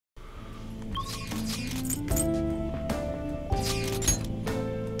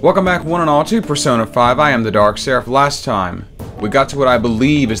Welcome back one and all to Persona 5. I am the Dark Seraph. Last time, we got to what I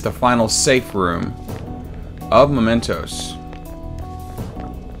believe is the final safe room of Mementos.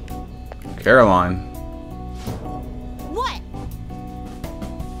 Caroline. What?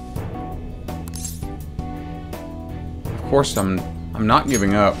 Of course, I'm not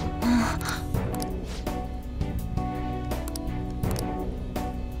giving up.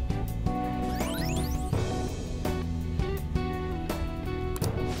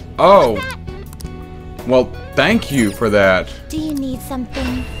 Oh! Well, thank you for that. Do you need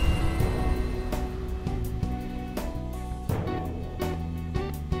something?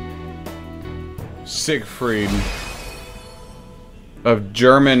 Siegfried of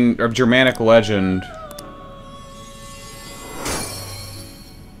Germanic legend.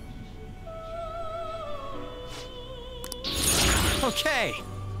 Okay.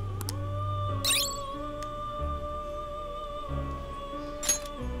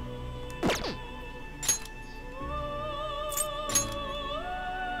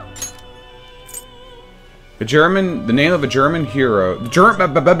 The name of a German hero. The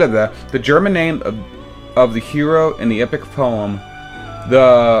German name of the hero in the epic poem.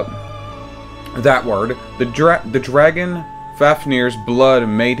 The dragon Fafnir's blood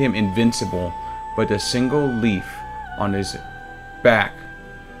made him invincible, but a single leaf on his back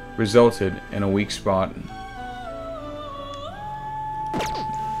resulted in a weak spot.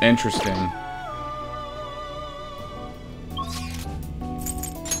 Interesting.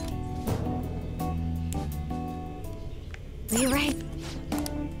 You're right.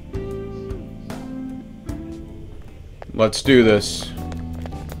 Let's do this.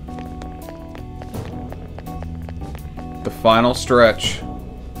 The final stretch.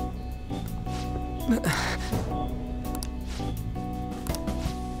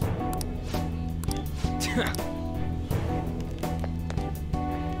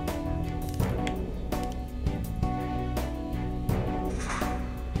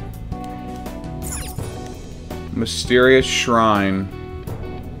 Mysterious shrine.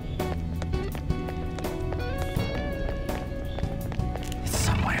 It's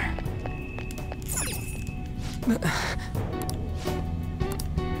somewhere.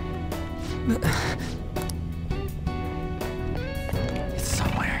 It's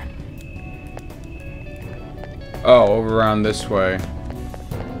somewhere. Oh, over around this way.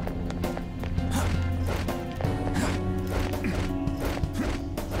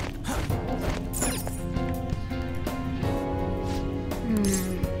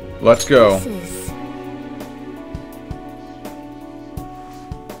 Let's go.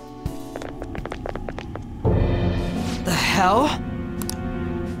 The hell?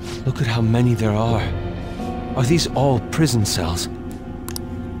 Look at how many there are. Are these all prison cells?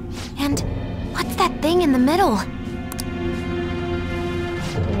 And what's that thing in the middle?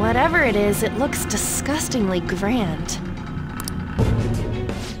 Whatever it is, it looks disgustingly grand.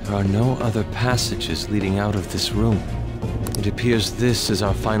 There are no other passages leading out of this room. It appears this is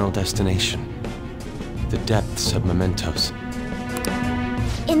our final destination. The depths of Mementos.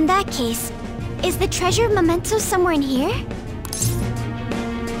 In that case, is the treasure of Mementos somewhere in here?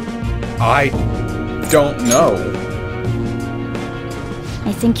 I don't know.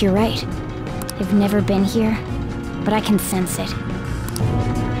 I think you're right. I've never been here, but I can sense it.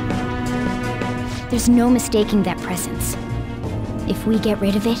 There's no mistaking that presence. If we get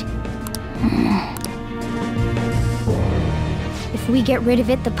rid of it... If we get rid of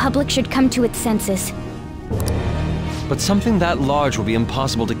it, the public should come to its senses. But something that large will be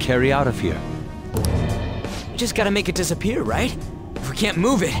impossible to carry out of here. We just gotta make it disappear, right? If we can't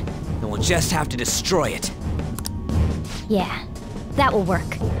move it, then we'll just have to destroy it. Yeah, that will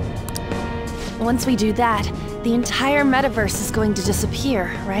work. Once we do that, the entire metaverse is going to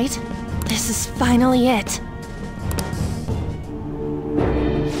disappear, right? This is finally it.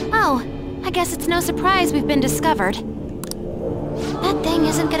 Oh, I guess it's no surprise we've been discovered. That thing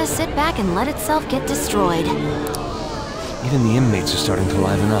isn't gonna sit back and let itself get destroyed. Even the inmates are starting to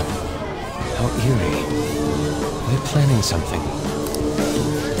liven up. How eerie. They're planning something.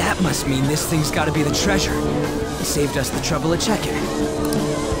 That must mean this thing's gotta be the treasure. It saved us the trouble of checking.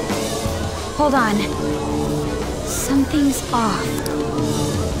 Hold on. Something's off.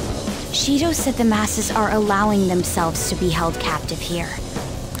 Shido said the masses are allowing themselves to be held captive here.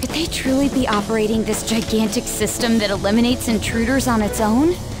 Could they truly be operating this gigantic system that eliminates intruders on its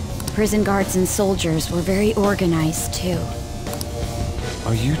own? Prison guards and soldiers were very organized, too.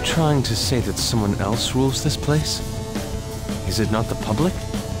 Are you trying to say that someone else rules this place? Is it not the public?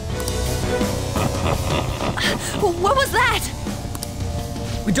 What was that?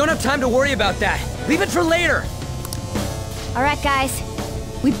 We don't have time to worry about that. Leave it for later. All right, guys.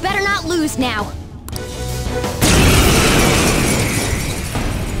 We better not lose now.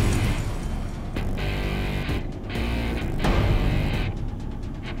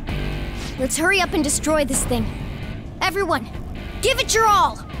 Let's hurry up and destroy this thing. Everyone, give it your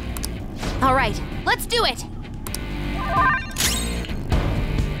all! All right, let's do it!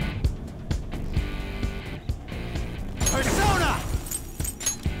 Persona!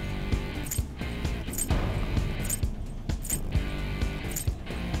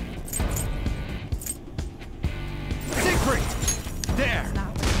 Siegfried! There!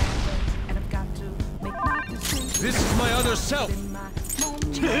 This is my other self!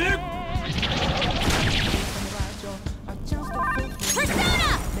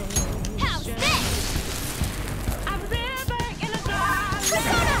 Persona! How's this?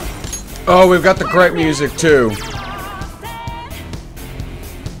 Persona! Oh, we've got the great music too.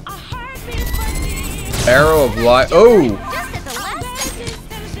 Arrow of Light. Oh! Just at the last second.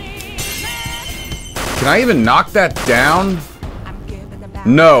 Can I even knock that down?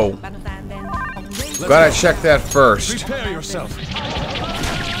 No. Gotta check that first. Prepare yourself! Persona!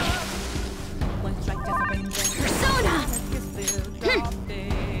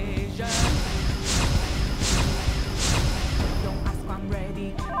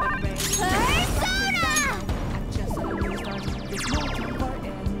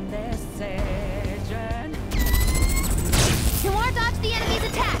 You want to dodge the enemy's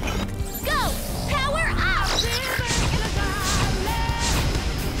attack? Go! Power up!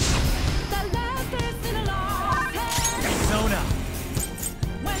 Persona!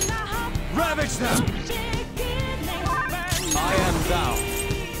 Ravage them! I am thou.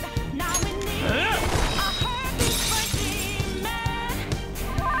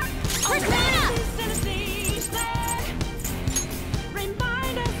 Persona!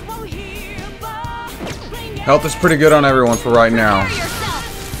 Health is pretty good on everyone for right now. Prepare yourself!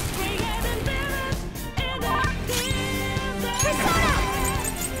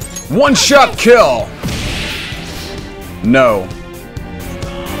 Persona! One shot kill! No.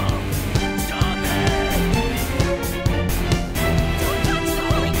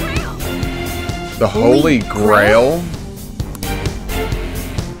 The Holy Grail?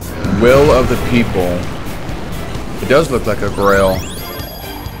 Will of the people. It does look like a grail.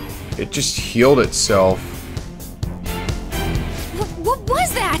 It just healed itself. What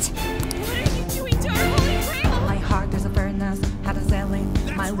was that? What are you doing to our holy grail? My heart is a furnace, had a selling.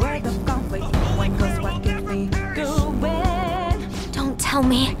 My word of conflict, when goes what gives me doing. Don't tell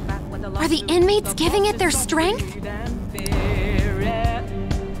me. Are the inmates giving it their strength?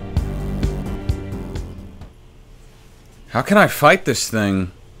 How can I fight this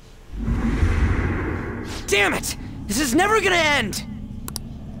thing? Damn it! This is never gonna end!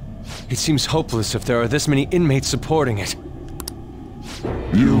 It seems hopeless if there are this many inmates supporting it.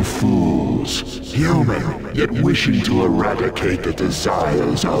 You fools, human, yet wishing to eradicate the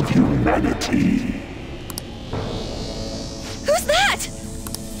desires of humanity. Who's that?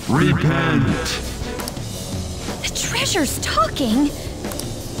 Repent! The treasure's talking.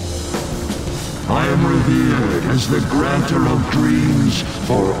 I am revered as the granter of dreams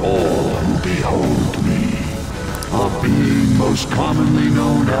for all who behold me. A being most commonly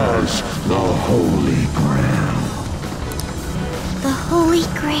known as the Holy Grail. The Holy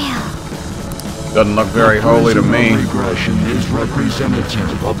Grail. Doesn't look very holy to me. Regression is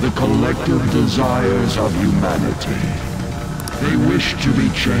representative of the collective desires of humanity. They wish to be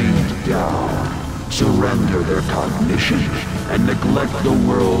chained down, surrender their cognition, and neglect the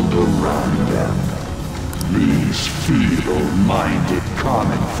world around them. These feeble-minded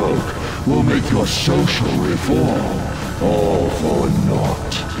common folk will make your social reform all for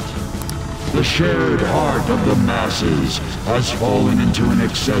naught. The shared heart of the masses has fallen into an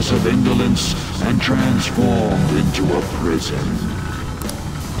excess of indolence and transformed into a prison.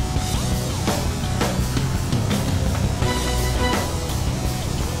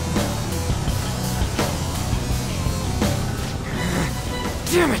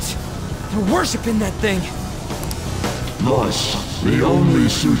 Damn it! They're worshipping that thing! Thus, the only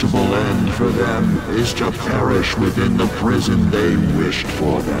suitable end for them is to perish within the prison they wished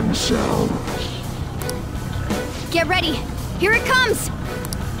for themselves. Get ready. Here it comes.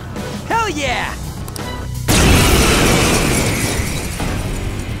 Hell yeah!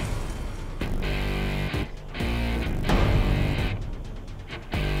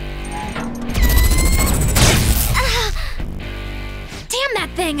 Damn that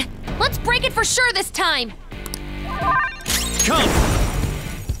thing. Let's break it for sure this time. Come!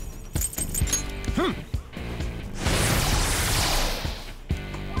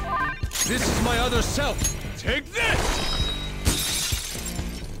 This is my other self. Take this!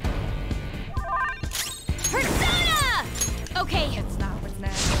 Okay. It's now, it's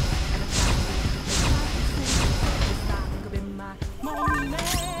never, and it's not gonna be my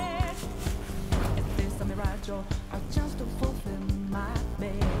moment. Is this a mirage or just to fulfill my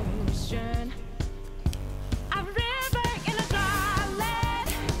mission? A river in a dry land.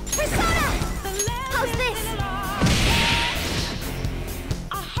 Persona! How's this?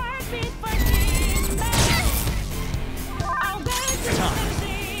 A heartbeat for dreamland. I'll wait to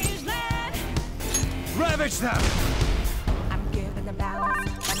finish land. Ravage them! I'm giving the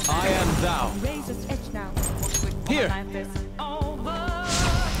balance. I am thou. Raise its edge now. Here. My life is over.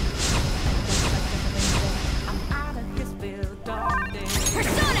 I'm out of his field of days.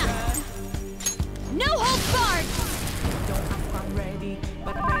 Persona! No holds barred! Don't ask, I'm ready,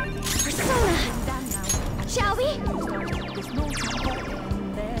 but I'm ready. Persona! Down now. Shall we? There's no time for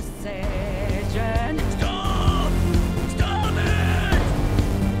indecision. Stop! Stop it!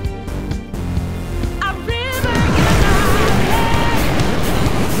 A river in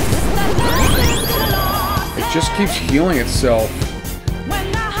a dark land. It just keeps healing itself. When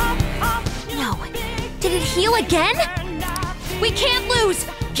I hop off, No. Did it heal again? We can't lose!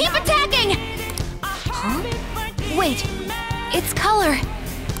 Keep attacking! Huh? Wait. It's color.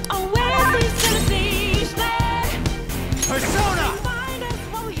 Persona!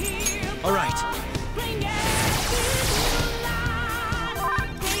 Alright.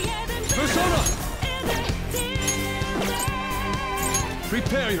 Persona!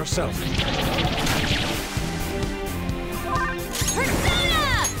 Prepare yourself.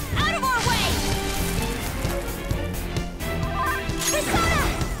 Persona! Out of our way! Persona!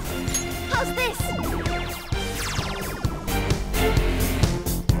 How's this?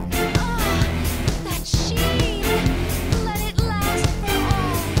 That sheen! Let it last for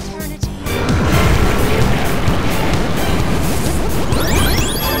all eternity.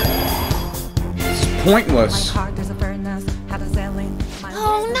 It's pointless.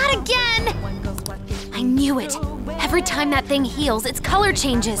 Oh, not again! I knew it. Every time that thing heals, its color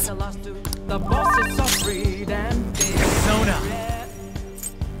changes. The boss is so free and Persona!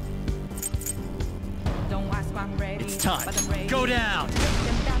 It's time. Go down!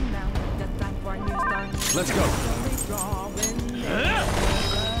 Let's go.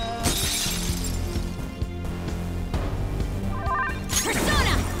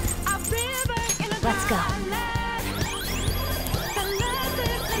 Persona! Let's go.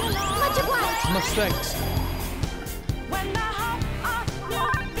 Much obliged. Much thanks.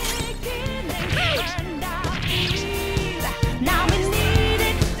 Now we need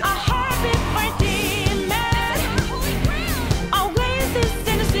it, a heartbeat for demon. Always is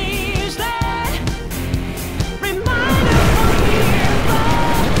in the siege land. Reminder for hero.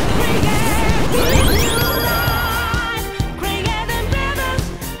 Create new life. Creating rivers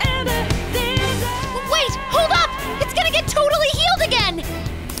in the desert. Wait, hold up! It's gonna get totally healed again!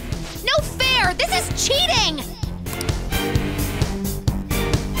 No fair! This is cheating!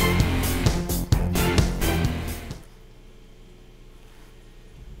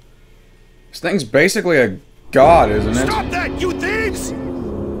 This thing's basically a god, isn't it? Stop that, you thieves!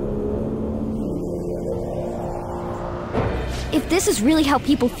 If this is really how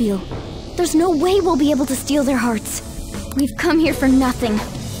people feel, there's no way we'll be able to steal their hearts. We've come here for nothing.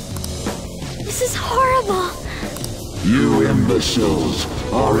 This is horrible. You imbeciles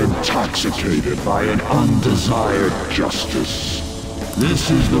are intoxicated by an undesired justice. This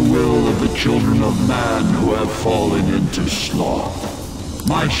is the will of the children of man who have fallen into sloth.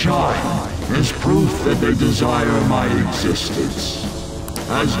 My shine is proof that they desire my existence.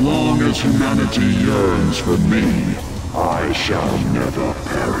 As long as humanity yearns for me, I shall never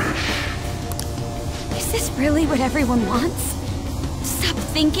perish. Is this really what everyone wants? Stop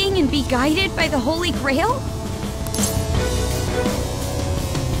thinking and be guided by the Holy Grail?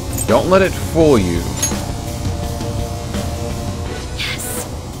 Don't let it fool you. Yes.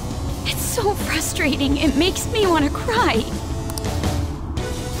 It's so frustrating. It makes me want to cry.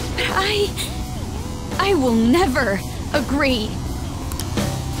 But I will never agree.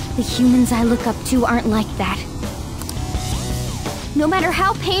 The humans I look up to aren't like that. No matter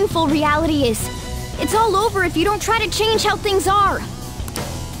how painful reality is, it's all over if you don't try to change how things are.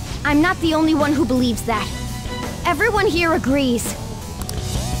 I'm not the only one who believes that. Everyone here agrees.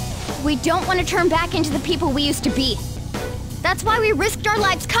 We don't want to turn back into the people we used to be. That's why we risked our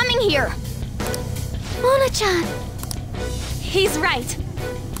lives coming here. Mona-chan. He's right.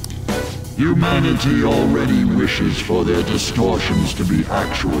 Humanity already wishes for their distortions to be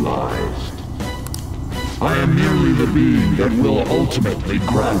actualized. I am merely the being that will ultimately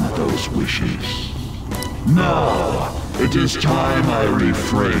grant those wishes. Now, it is time I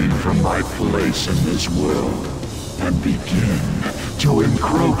refrain from my place in this world. and begin to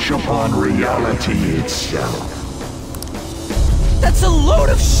encroach upon reality itself. That's a load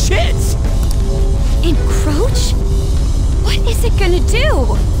of shit! Encroach? What is it gonna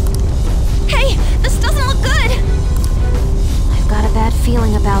do? Hey, this doesn't look good! I've got a bad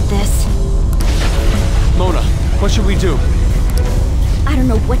feeling about this. Mona, what should we do? I don't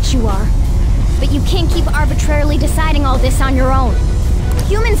know what you are, but you can't keep arbitrarily deciding all this on your own.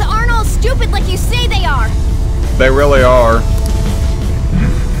 Humans aren't all stupid like you say they are! They really are.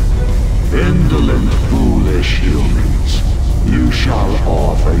 Indolent, foolish humans, you shall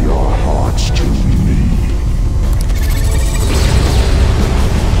offer your hearts to me.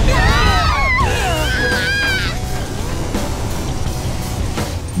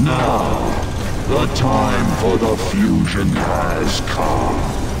 Now, the time for the fusion has come.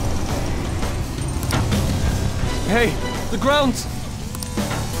 Hey, the ground's...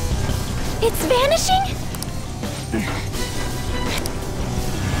 It's vanishing?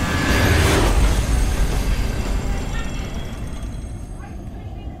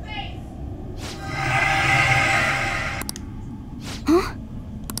 Huh?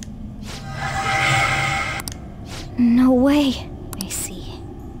 No way. I see.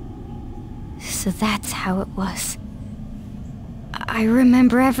 So that's how it was. I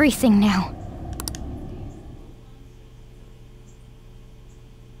remember everything now.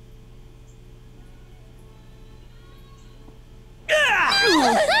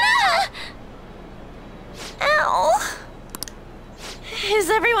 Ow! Is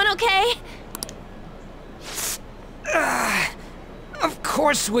everyone okay? Of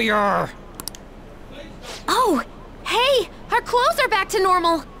course we are! Oh! Hey! Our clothes are back to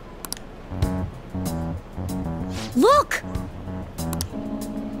normal! Look!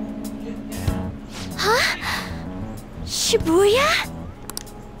 Huh? Shibuya?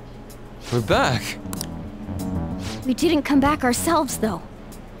 We're back. We didn't come back ourselves, though.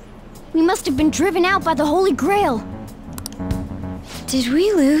 We must have been driven out by the Holy Grail. Did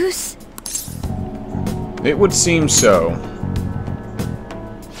we lose? It would seem so.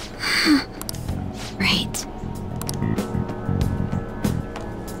 Right.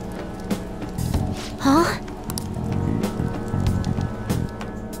 Huh?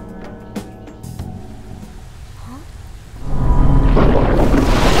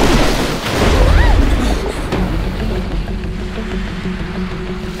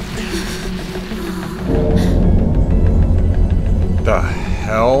 The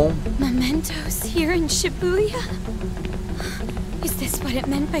hell? Mementos here in Shibuya? Is this what it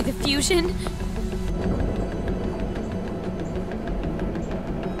meant by the fusion?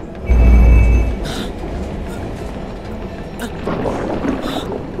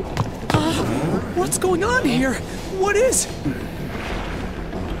 What's going on here? What is...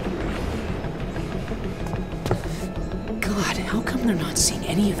 God, how come they're not seeing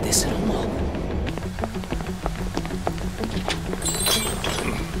any of this at all?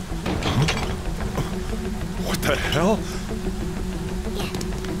 What the hell?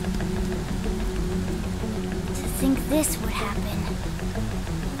 To think this would happen.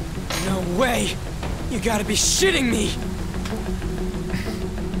 No way! You gotta be shitting me!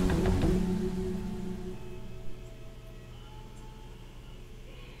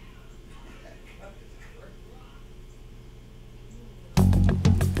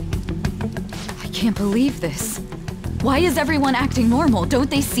 I can't believe this. Why is everyone acting normal? Don't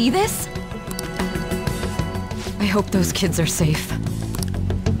they see this? I hope those kids are safe.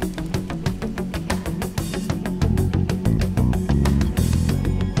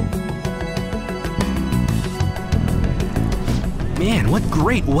 Man, what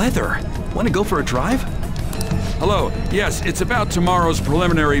great weather! Want to go for a drive? Hello. Yes, it's about tomorrow's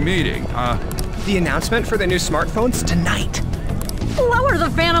preliminary meeting. The announcement for the new smartphones tonight. What were the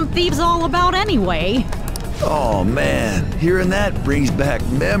Phantom Thieves all about anyway? Oh man, hearing that brings back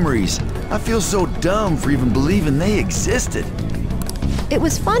memories. I feel so dumb for even believing they existed. It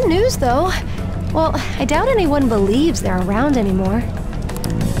was fun news, though. Well, I doubt anyone believes they're around anymore.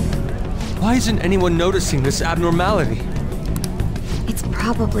 Why isn't anyone noticing this abnormality? It's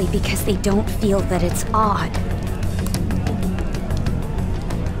probably because they don't feel that it's odd.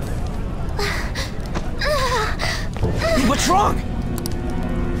 What's wrong?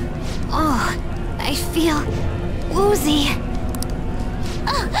 Oh, I feel woozy.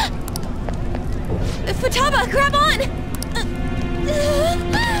 Futaba, grab on!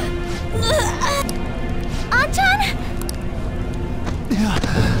 Anchan?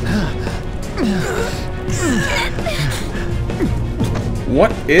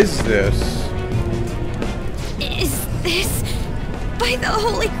 What is this? Is this by the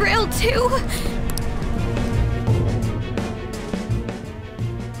Holy Grail too?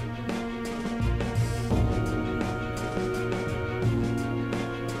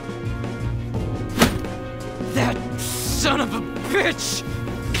 Son of a bitch!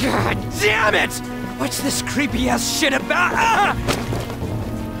 God damn it! What's this creepy ass shit about? Ah!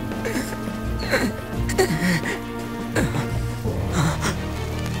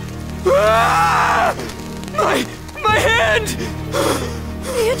 Ah! My hand!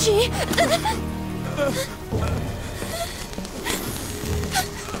 Ryuji!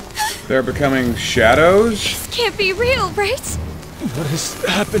 They're becoming shadows? This can't be real, right? What is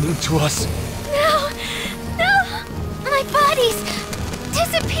happening to us? No! No! My body's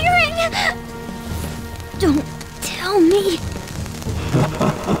disappearing! Don't tell me.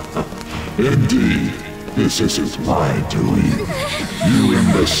 Indeed, this isn't my doing. You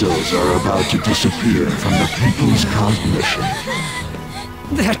imbeciles are about to disappear from the people's cognition.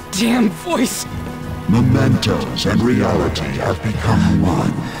 That damn voice! Mementos and reality have become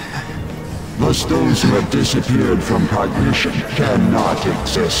one. Thus those who have disappeared from cognition cannot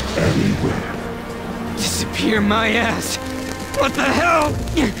exist anywhere. Disappear my ass! What the hell?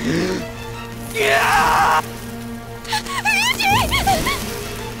 Yeah!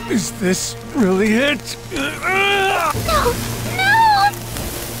 Is this really it? No! No!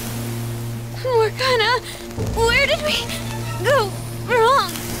 Morgana, where did we go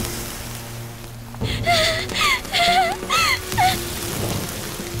wrong?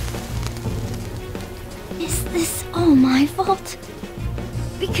 Is this all my fault?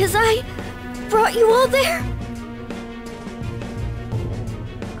 Because I brought you all there?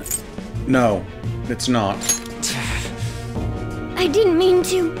 No, it's not. I didn't mean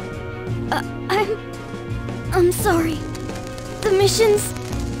to. I'm sorry. The mission's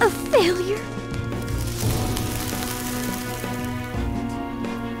a failure.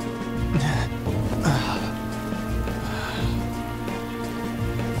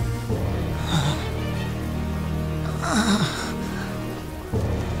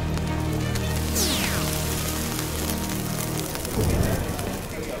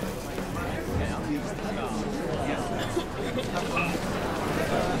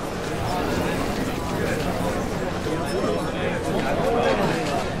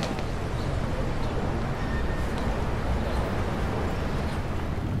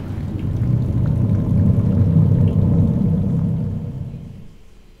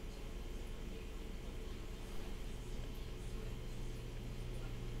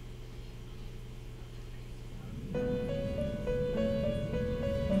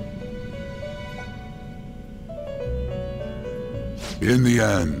 In the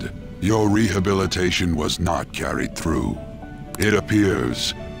end, your rehabilitation was not carried through. It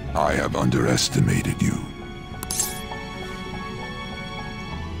appears I have underestimated you.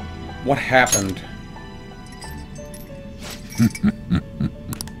 What happened?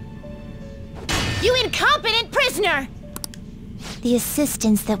 You incompetent prisoner! The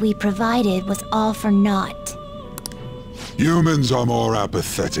assistance that we provided was all for naught. Humans are more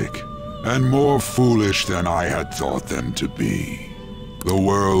apathetic and more foolish than I had thought them to be. The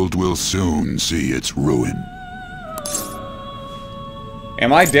world will soon see its ruin.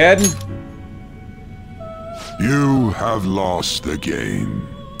 Am I dead? You have lost the game.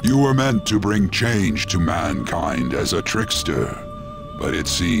 You were meant to bring change to mankind as a trickster, but it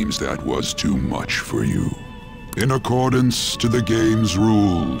seems that was too much for you. In accordance to the game's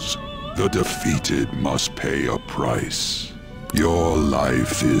rules, the defeated must pay a price. Your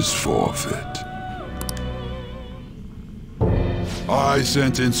life is forfeit. I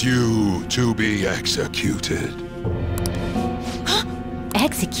sentence you to be executed.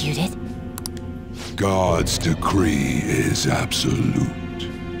 Executed? God's decree is absolute.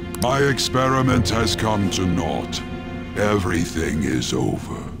 My experiment has come to naught. Everything is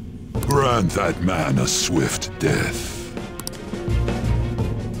over. Grant that man a swift death.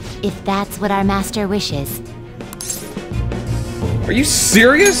 If that's what our master wishes. Are you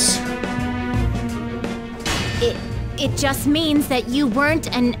serious? It just means that you weren't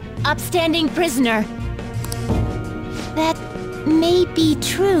an upstanding prisoner. That may be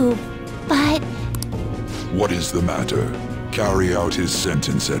true, but... What is the matter? Carry out his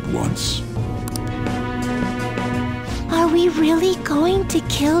sentence at once. Are we really going to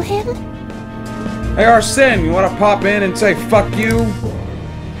kill him? Hey Arsene, you wanna pop in and say fuck you?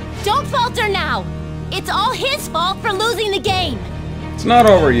 Don't falter now! It's all his fault for losing the game! It's not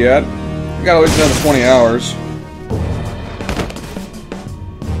over yet. We got at least another 20 hours.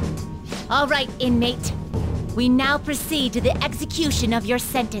 All right, inmate. We now proceed to the execution of your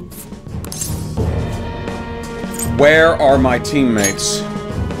sentence. Where are my teammates?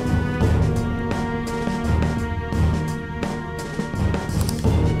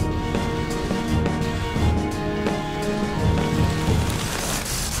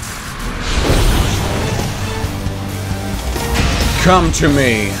 Come to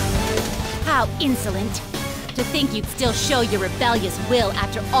me. How insolent. To think you'd still show your rebellious will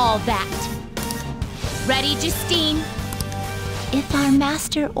after all that. Ready, Justine? If our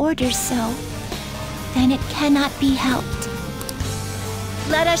master orders so, then it cannot be helped.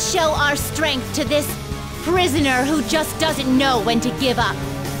 Let us show our strength to this prisoner who just doesn't know when to give up.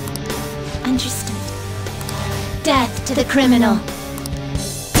 Understood. Death to the criminal.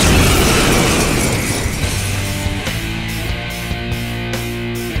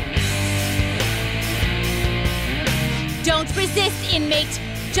 Don't resist, inmate.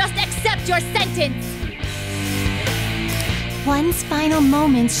 Just accept your sentence. One's final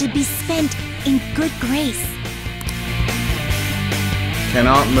moments should be spent in good grace.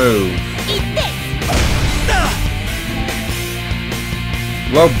 Cannot move. Eat this!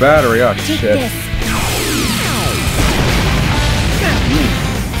 Low battery, oh Take shit. this.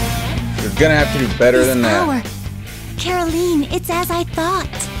 You're gonna have to do better This than that. power. Caroline, it's as I thought.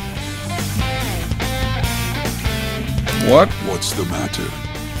 What? What's the matter?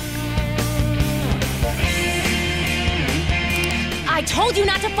 I told you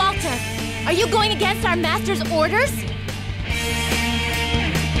not to falter. Are you going against our master's orders?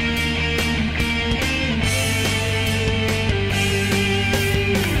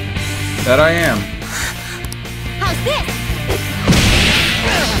 That I am. How's this?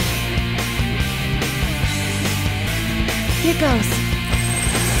 Here goes.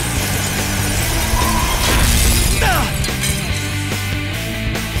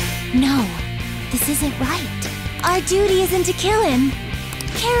 No, this isn't right. Our duty isn't to kill him.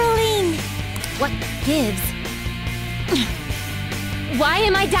 Caroline! What gives? Why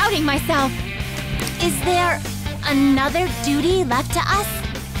am I doubting myself? Is there another duty left to us?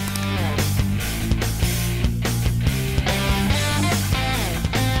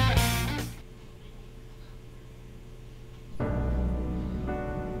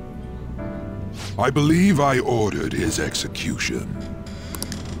 I believe I ordered his execution.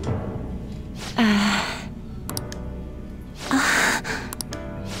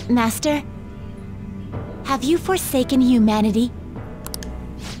 Master, have you forsaken humanity?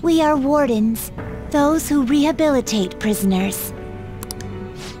 We are wardens, those who rehabilitate prisoners.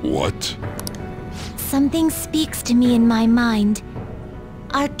 What? Something speaks to me in my mind.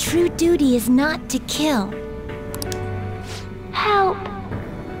 Our true duty is not to kill. Help!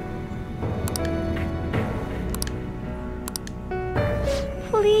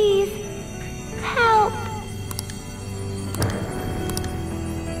 Please, help!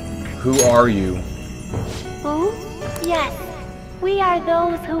 Who are you? Who? Yes, we are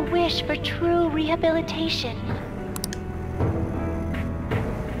those who wish for true rehabilitation.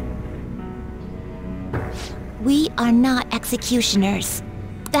 We are not executioners.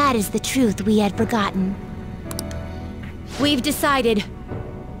 That is the truth we had forgotten. We've decided.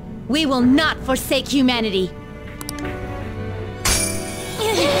 We will not forsake humanity.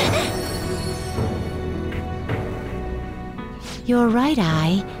 Your right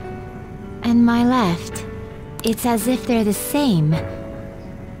eye and my left. It's as if they're the same,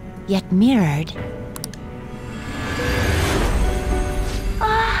 yet mirrored.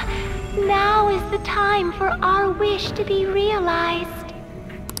 Now is the time for our wish to be realized.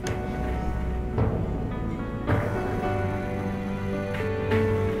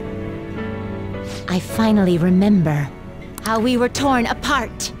 I finally remember how we were torn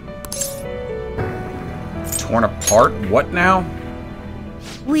apart. Torn apart? What now?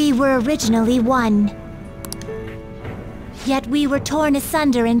 We were originally one. Yet we were torn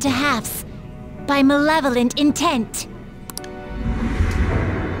asunder into halves by malevolent intent.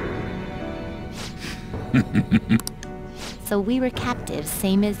 So we were captives,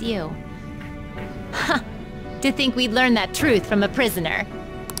 same as you. Ha! To think we'd learn that truth from a prisoner.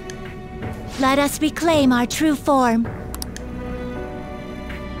 Let us reclaim our true form.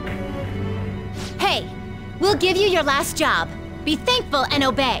 Hey! We'll give you your last job. Be thankful and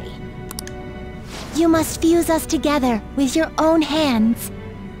obey. You must fuse us together with your own hands.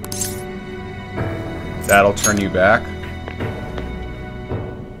 That'll turn you back?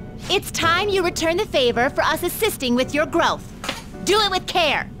 It's time you return the favor for us assisting with your growth. Do it with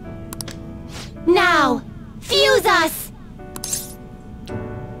care. Now, fuse us!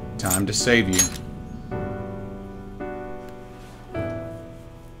 Time to save you.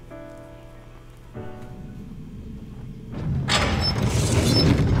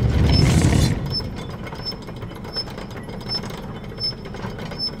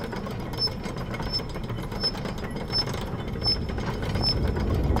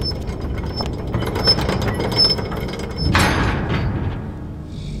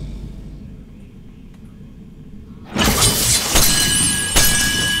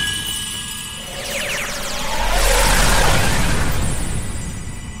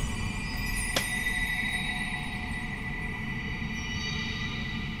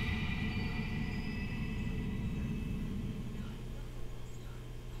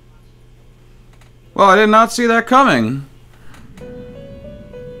 Well, I did not see that coming.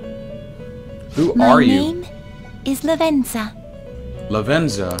 Who are you? My name is Lavenza.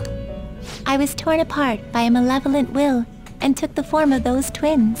 Lavenza. I was torn apart by a malevolent will and took the form of those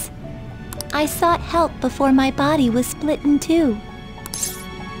twins. I sought help before my body was split in two.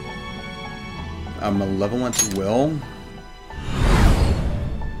 A malevolent will?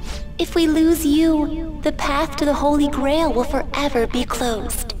 If we lose you, the path to the Holy Grail will forever be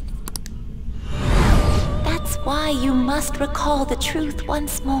closed. That's why you must recall the truth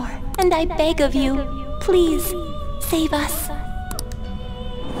once more. And I beg of you, please, save us.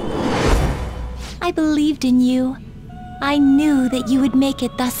 I believed in you. I knew that you would make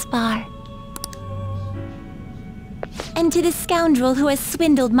it thus far. And to the scoundrel who has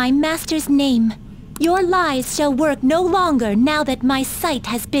swindled my master's name, your lies shall work no longer now that my sight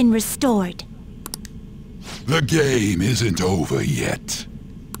has been restored. The game isn't over yet.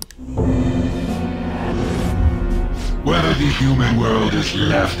 Whether the human world is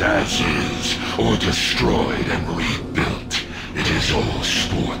left as is, or destroyed and rebuilt, it is all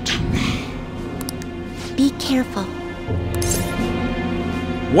sport to me. Be careful.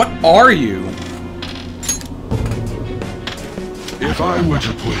 What are you? If I were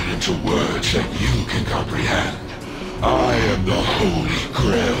to put it into words that you can comprehend, I am the Holy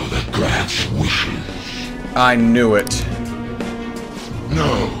Grail that grants wishes. I knew it.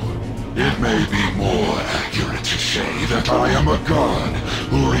 No, it may be more accurate to say that I am a god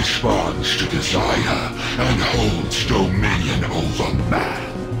who responds to desire and holds dominion over man.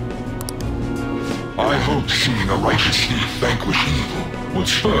 I hoped seeing a righteous thief vanquish evil would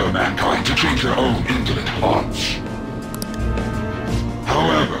spur mankind to change their own indolent hearts.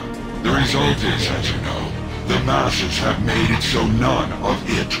 However, the result is, as you know, the masses have made it so none of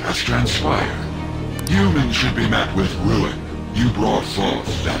it has transpired. Humans should be met with ruin. You brought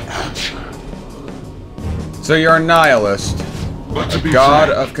forth that answer. So you're a nihilist. But to a be god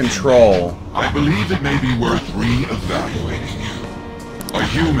frank, of control. I believe it may be worth re-evaluating you. A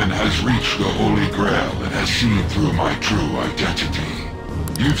human has reached the Holy Grail and has seen through my true identity.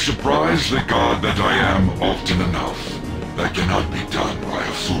 You've surprised the god that I am often enough. That cannot be done by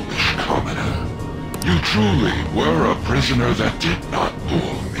a foolish commoner. You truly were a prisoner that did not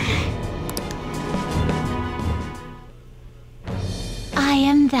pull me. I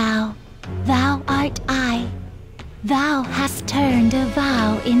am thou. Thou art I. Thou hast turned a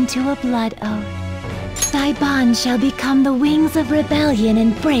vow into a blood oath. Thy bond shall become the wings of rebellion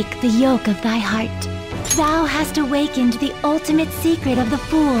and break the yoke of thy heart. Thou hast awakened the ultimate secret of the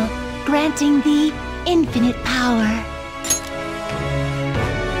fool, granting thee infinite power.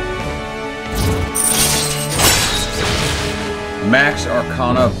 Max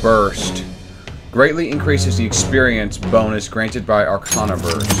Arcana Burst. Greatly increases the experience bonus granted by Arcana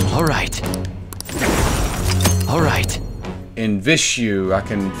Burst. Alright. Alright. In Vishu, I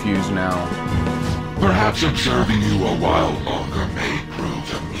confuse now. Perhaps observing you a while longer may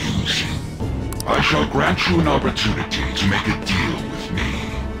prove amusing. I shall grant you an opportunity to make a deal with me.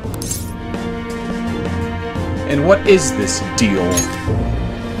 And what is this deal?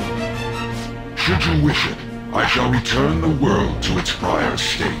 Should you wish it, I shall return the world to its prior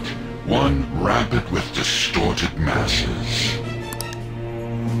state, one rampant with distorted masses.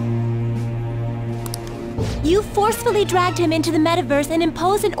 You forcefully dragged him into the metaverse and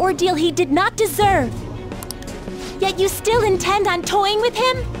imposed an ordeal he did not deserve. Yet you still intend on toying with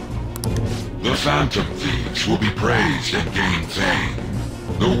him? The Phantom Thieves will be praised and gain fame.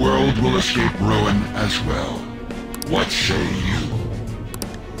 The world will escape ruin as well. What say you?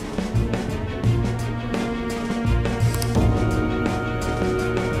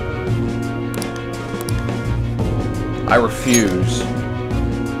 I refuse.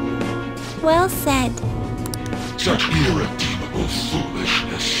 Well said. Such irredeemable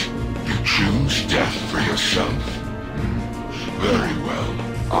foolishness. You choose death for yourself? Very well.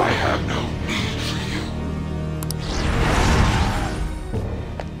 I have no need for you.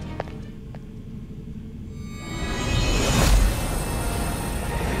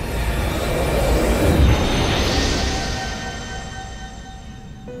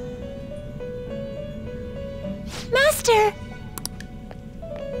 Master!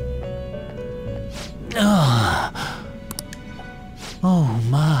 Oh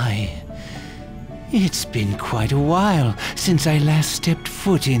my. It's been quite a while since I last stepped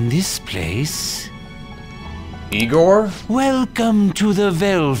foot in this place. Igor? Welcome to the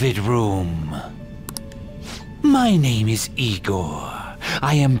Velvet Room. My name is Igor.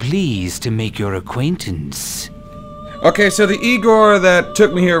 I am pleased to make your acquaintance. Okay, so the Igor that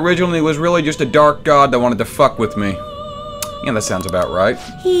took me here originally was really just a dark god that wanted to fuck with me. Yeah, that sounds about right.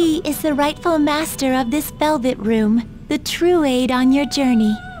 He is the rightful master of this velvet room, the true aid on your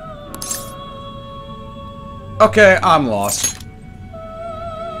journey. Okay, I'm lost.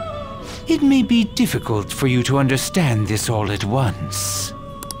 It may be difficult for you to understand this all at once.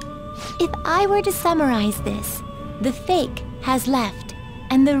 If I were to summarize this, the fake has left,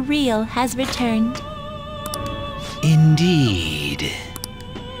 and the real has returned. Indeed.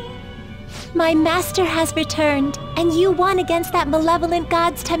 My master has returned, and you won against that malevolent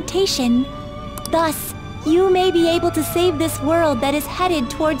god's temptation. Thus, you may be able to save this world that is headed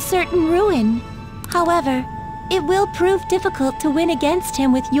towards certain ruin. However, it will prove difficult to win against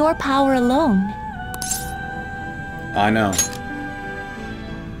him with your power alone. I know.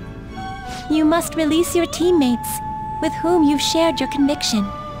 You must release your teammates, with whom you've shared your conviction.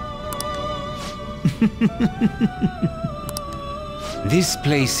 This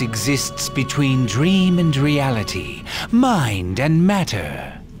place exists between dream and reality, mind and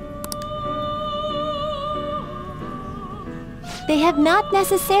matter. They have not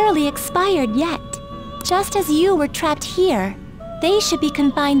necessarily expired yet. Just as you were trapped here, they should be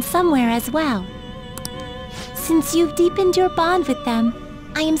confined somewhere as well. Since you've deepened your bond with them,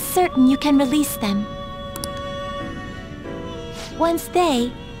 I am certain you can release them. Once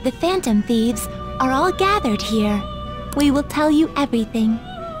they, the Phantom Thieves, are all gathered here, we will tell you everything.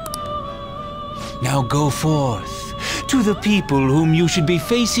 Now go forth, to the people whom you should be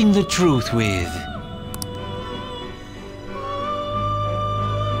facing the truth with.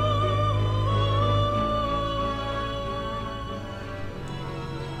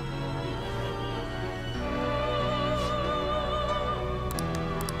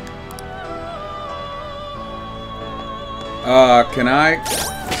 Can I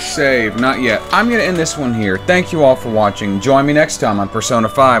save? Not yet. I'm gonna end this one here. Thank you all for watching. Join me next time on Persona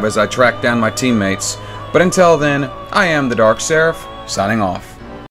 5 as I track down my teammates. But until then, I am the Dark Seraph, signing off.